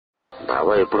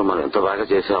బాబా ఎప్పుడు మనం ఎంత బాగా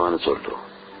చేసామని చూడరు,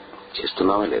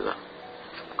 చేస్తున్నామా లేదా.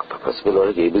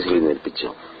 పసిపిల్లవాడికి ఏబీసీలు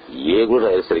నేర్పించాం, ఏ కూడా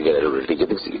సరిగ్గా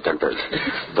టికెట్ అంటాడు,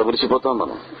 మురిసిపోతాం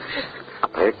మనం. ఆ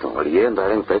ప్రయత్నం వాడు ఏం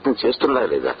రాయడానికి ప్రయత్నం చేస్తున్నా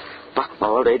లేదా, మా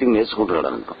వాడు రైటింగ్ నేర్చుకుంటున్నాడు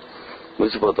అంటాం,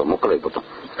 మురిసిపోతాం, ముక్కలైపోతాం.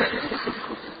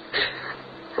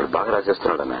 వాడు బాగా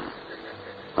రాసేస్తున్నాడు అన్న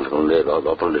మనకు ఉండే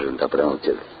లోపల ఉండే అప్పుడే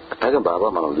వచ్చేది. అట్లాగే బాబా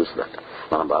మనం చూస్తున్నట్ట,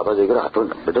 మన బాబా దగ్గర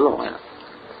అటువంటి బిడ్డలం. ఆయన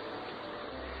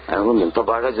ఎంత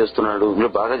బాగా చేస్తున్నాడు,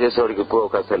 మీరు బాగా చేసేవాడికి ఎక్కువ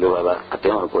అవకాశాలు ఇవ్వాలా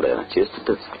అట్టేమనుకోడు. ఆయన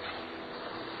చేస్తుంటే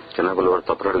చిన్నపిల్లవాడు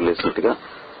తప్పుడు అడుగులు వేసినట్టుగా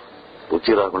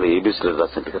వచ్చి రాకుండా ఏబీసీలు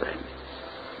రాసినట్టుగా రాయండి.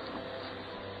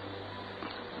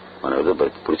 మనం ఏదో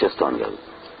పొడి చేస్తామని కాదు.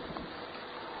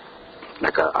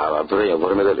 నాకు ఆ అభిప్రాయం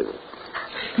ఎవరి మీద లేదు.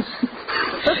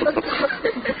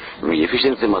 మీ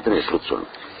ఎఫిషియన్సీ మాత్రం ఎప్పుడు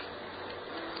చూడండి.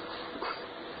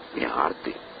 మీ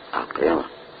ఆర్తి, ఆ ప్రేమ,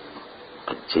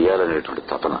 అది చేయాలనేటువంటి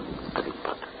తపన, అది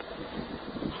ఇంపార్టెంట్.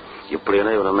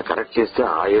 ఎప్పుడైనా ఎవరన్నా కరెక్ట్ చేస్తే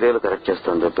ఆ ఏరియాలో కరెక్ట్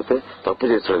చేస్తాను తప్పితే తప్పు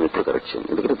చేస్తాడని ఎప్పుడు కరెక్ట్ చేయండి.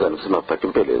 ఎందుకంటే దానికి నాకు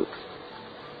పట్టింపే లేదు.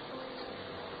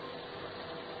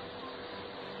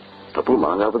 తప్పు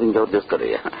మనం కాకపోతే ఇంకెవరు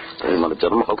చేస్తాడయ్యా, అది మన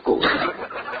జన్మ హక్కు.